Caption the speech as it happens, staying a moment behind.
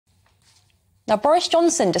Now, Boris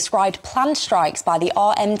Johnson described planned strikes by the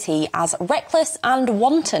RMT as reckless and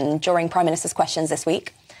wanton during Prime Minister's questions this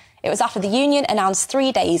week. It was after the union announced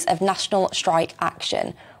 3 days of national strike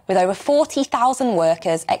action, with over 40,000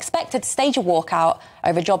 workers expected to stage a walkout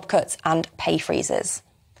over job cuts and pay freezes.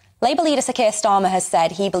 Labour leader Sir Keir Starmer has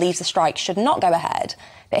said he believes the strike should not go ahead,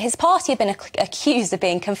 but his party have been accused of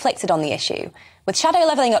being conflicted on the issue, with Shadow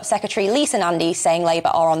Levelling Up Secretary Lisa Nandy saying Labour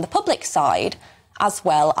are on the public side as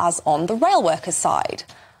well as on the rail workers' side.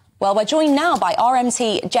 Well, we're joined now by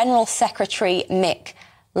RMT General Secretary Mick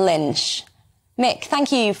Lynch. Mick,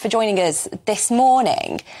 thank you for joining us this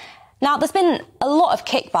morning. Now, there's been a lot of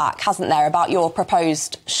kickback, hasn't there, about your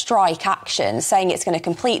proposed strike action, saying it's going to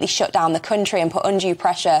completely shut down the country and put undue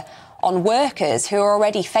pressure on workers who are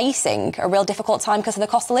already facing a real difficult time because of the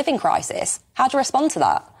cost of living crisis. How do you respond to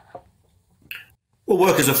that? Well,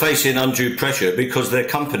 workers are facing undue pressure because their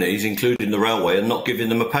companies, including the railway, are not giving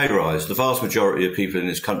them a pay rise. The vast majority of people in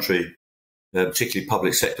this country, particularly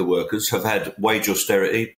public sector workers, have had wage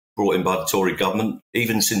austerity brought in by the Tory government,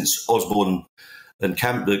 even since Osborne and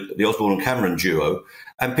the Osborne and Cameron duo,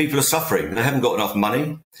 and people are suffering. They haven't got enough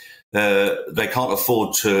money. They can't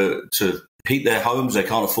afford to heat their homes. They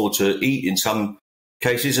can't afford to eat in some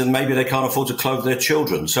cases, and maybe they can't afford to clothe their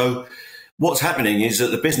children. So what's happening is that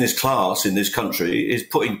the business class in this country is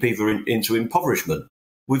putting people into impoverishment.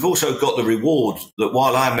 We've also got the reward that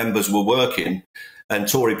while our members were working and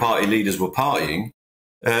Tory party leaders were partying,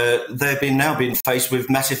 they've now been faced with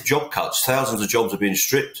massive job cuts. Thousands of jobs are being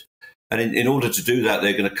stripped. And in order to do that,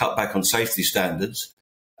 they're going to cut back on safety standards.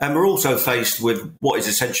 And we're also faced with what is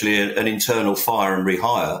essentially an internal fire and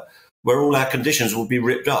rehire, where all our conditions will be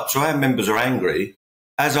ripped up. So our members are angry,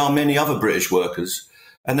 as are many other British workers,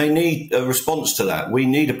 and they need a response to that. We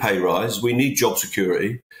need a pay rise, we need job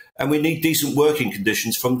security, and we need decent working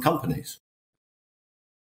conditions from companies.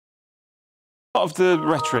 A lot of the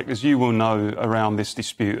rhetoric, as you will know, around this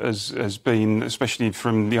dispute has been, especially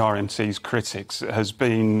from the RMT's critics, has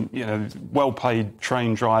been, well-paid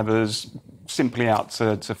train drivers simply out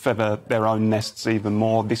to feather their own nests even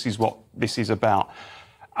more. This is what this is about.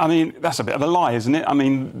 I mean, that's a bit of a lie, isn't it? I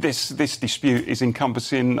mean, this dispute is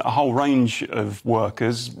encompassing a whole range of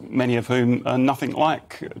workers, many of whom are nothing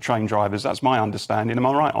like train drivers. That's my understanding. Am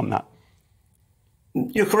I right on that?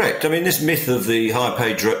 You're correct. I mean, this myth of the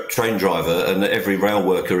high-paid train driver and that every rail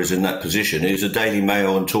worker is in that position is a Daily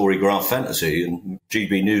Mail and Tory graft fantasy, and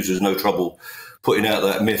GBNews has no trouble putting out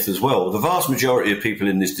that myth as well. The vast majority of people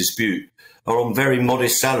in this dispute are on very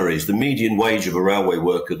modest salaries. The median wage of a railway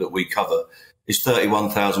worker that we cover is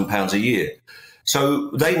 £31,000 a year.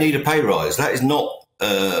 So they need a pay rise. That is not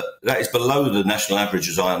that is below the national average,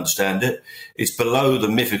 as I understand it. It's below the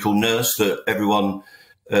mythical nurse that everyone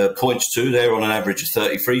points to. They're on an average of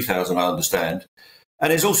 33,000, I understand.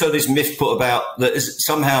 And there's also this myth put about that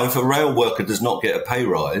somehow if a rail worker does not get a pay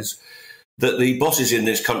rise, that the bosses in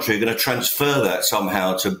this country are going to transfer that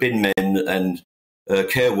somehow to bin men and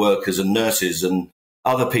care workers and nurses and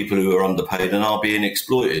other people who are underpaid and are being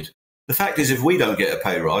exploited. The fact is, if we don't get a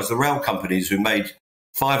pay rise, the rail companies who made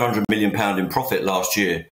 £500 million in profit last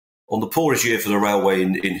year, on the poorest year for the railway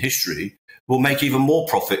in history, will make even more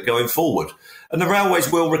profit going forward. And the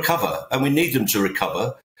railways will recover, and we need them to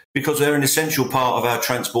recover because they're an essential part of our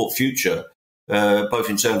transport future, both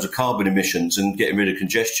in terms of carbon emissions and getting rid of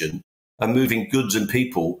congestion and moving goods and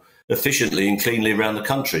people efficiently and cleanly around the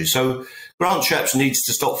country. So Grant Shapps needs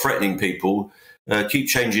to stop threatening people, keep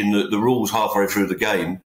changing the rules halfway through the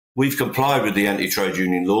game. We've complied with the anti-trade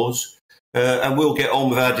union laws, and we'll get on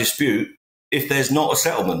with our dispute if there's not a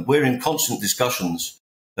settlement. We're in constant discussions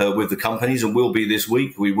with the companies, and will be this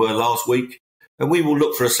week. We were last week, and we will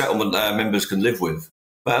look for a settlement that our members can live with.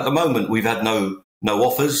 But at the moment, we've had no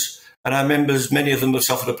offers, and our members, many of them have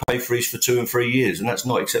suffered a pay freeze for 2 and 3 years, and that's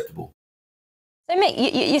not acceptable. So, Mick,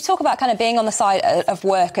 you talk about kind of being on the side of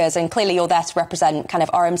workers, and clearly you're there to represent kind of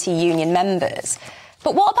RMT union members.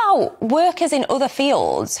 But what about workers in other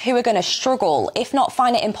fields who are going to struggle, if not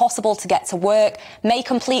find it impossible to get to work, may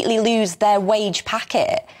completely lose their wage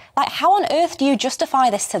packet? Like, how on earth do you justify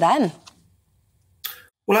this to them?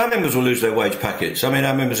 Well, our members will lose their wage packets. I mean,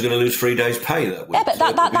 our members are going to lose 3 days' pay that week. Yeah,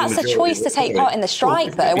 but that's a choice to take part in the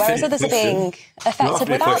strike, though, whereas others are being affected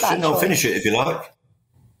without that choice. I'll finish it if you like.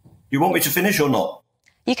 You want me to finish or not?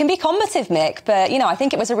 You can be combative, Mick, but, I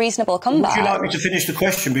think it was a reasonable comeback. Would you like me to finish the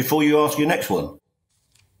question before you ask your next one?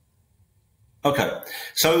 OK,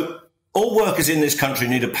 so all workers in this country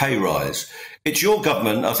need a pay rise. It's your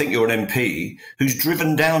government, I think you're an MP, who's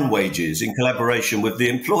driven down wages in collaboration with the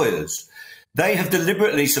employers. They have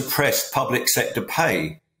deliberately suppressed public sector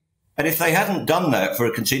pay. And if they hadn't done that for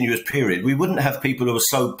a continuous period, we wouldn't have people who are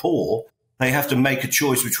so poor they have to make a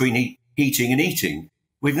choice between heating and eating.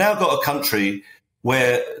 We've now got a country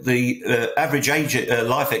where the average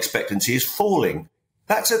life expectancy is falling.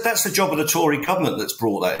 That's the job of the Tory government that's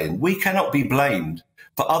brought that in. We cannot be blamed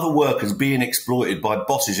for other workers being exploited by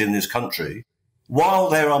bosses in this country while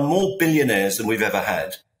there are more billionaires than we've ever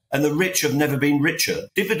had, and the rich have never been richer.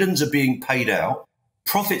 Dividends are being paid out,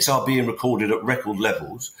 profits are being recorded at record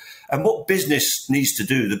levels, and what business needs to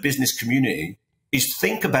do, the business community, is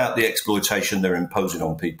think about the exploitation they're imposing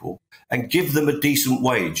on people and give them a decent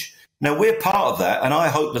wage. Now, we're part of that, and I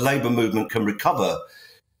hope the labour movement can recover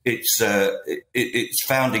its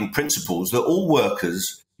founding principles that all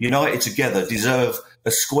workers united together deserve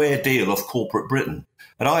a square deal of corporate Britain.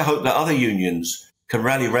 And I hope that other unions can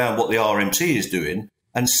rally around what the RMT is doing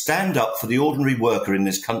and stand up for the ordinary worker in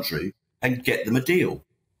this country and get them a deal.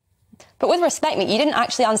 But with respect, Mick, you didn't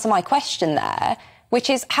actually answer my question there, which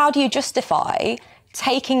is how do you justify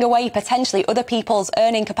taking away potentially other people's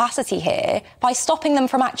earning capacity here by stopping them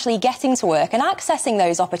from actually getting to work and accessing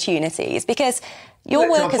those opportunities? Because your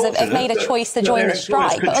workers have made a choice to join the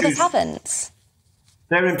strike, but others haven't.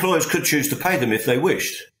 Their employers could choose to pay them if they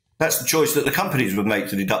wished. That's the choice that the companies would make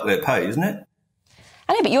to deduct their pay, isn't it?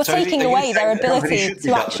 I know, but you're taking away their ability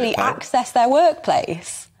to actually access their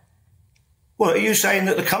workplace. Well, are you saying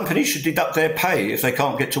that the company should deduct their pay if they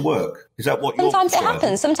can't get to work? Is that what you're Sometimes it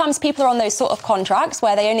happens. Sometimes people are on those sort of contracts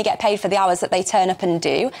where they only get paid for the hours that they turn up and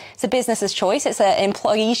do. It's a business's choice. It's an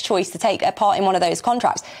employee's choice to take a part in one of those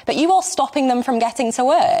contracts. But you are stopping them from getting to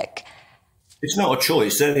work. It's not a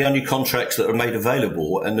choice. They're the only contracts that are made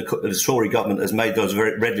available, and the Tory government has made those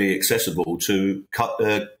very readily accessible to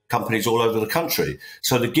companies all over the country.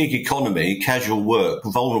 So the gig economy, casual work,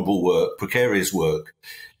 vulnerable work, precarious work,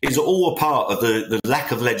 is all a part of the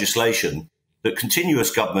lack of legislation that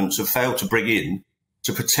continuous governments have failed to bring in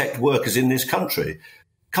to protect workers in this country.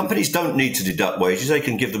 Companies don't need to deduct wages. They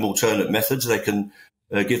can give them alternate methods. They can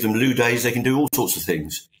give them lieu days. They can do all sorts of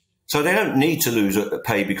things. So they don't need to lose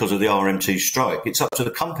pay because of the RMT strike. It's up to the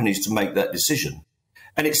companies to make that decision.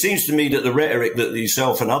 And it seems to me that the rhetoric that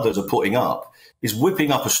yourself and others are putting up is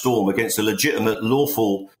whipping up a storm against a legitimate,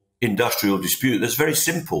 lawful industrial dispute that's very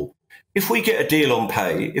simple. If we get a deal on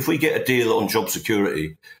pay, if we get a deal on job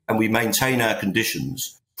security, and we maintain our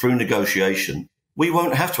conditions through negotiation, we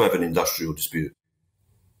won't have to have an industrial dispute.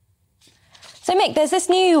 So, Mick, there's this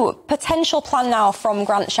new potential plan now from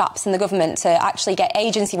Grant Shapps and the government to actually get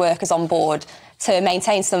agency workers on board to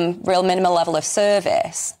maintain some real minimal level of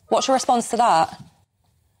service. What's your response to that?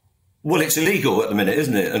 Well, it's illegal at the minute,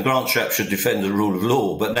 isn't it? And Grant Shapps should defend the rule of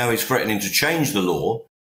law, but now he's threatening to change the law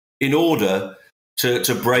in order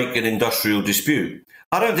to break an industrial dispute.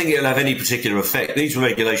 I don't think it'll have any particular effect. These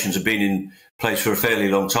regulations have been in place for a fairly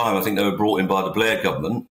long time. I think they were brought in by the Blair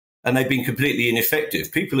government, and they've been completely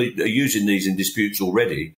ineffective. People are using these in disputes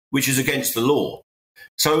already, which is against the law.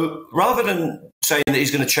 So rather than saying that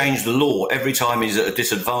he's going to change the law every time he's at a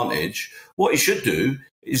disadvantage, what he should do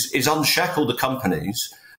is unshackle the companies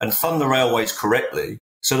and fund the railways correctly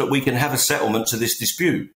so that we can have a settlement to this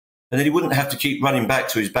dispute. And then he wouldn't have to keep running back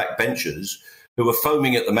to his backbenchers who are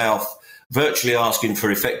foaming at the mouth, virtually asking for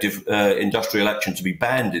effective industrial action to be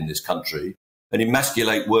banned in this country and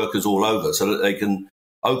emasculate workers all over so that they can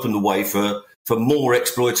open the way for more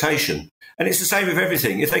exploitation. And it's the same with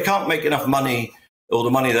everything. If they can't make enough money or the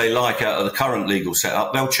money they like out of the current legal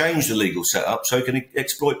setup, they'll change the legal setup so it can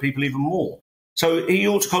exploit people even more. So he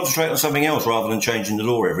ought to concentrate on something else rather than changing the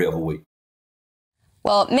law every other week.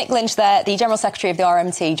 Well, Mick Lynch there, the General Secretary of the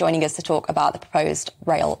RMT, joining us to talk about the proposed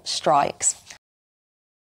rail strikes.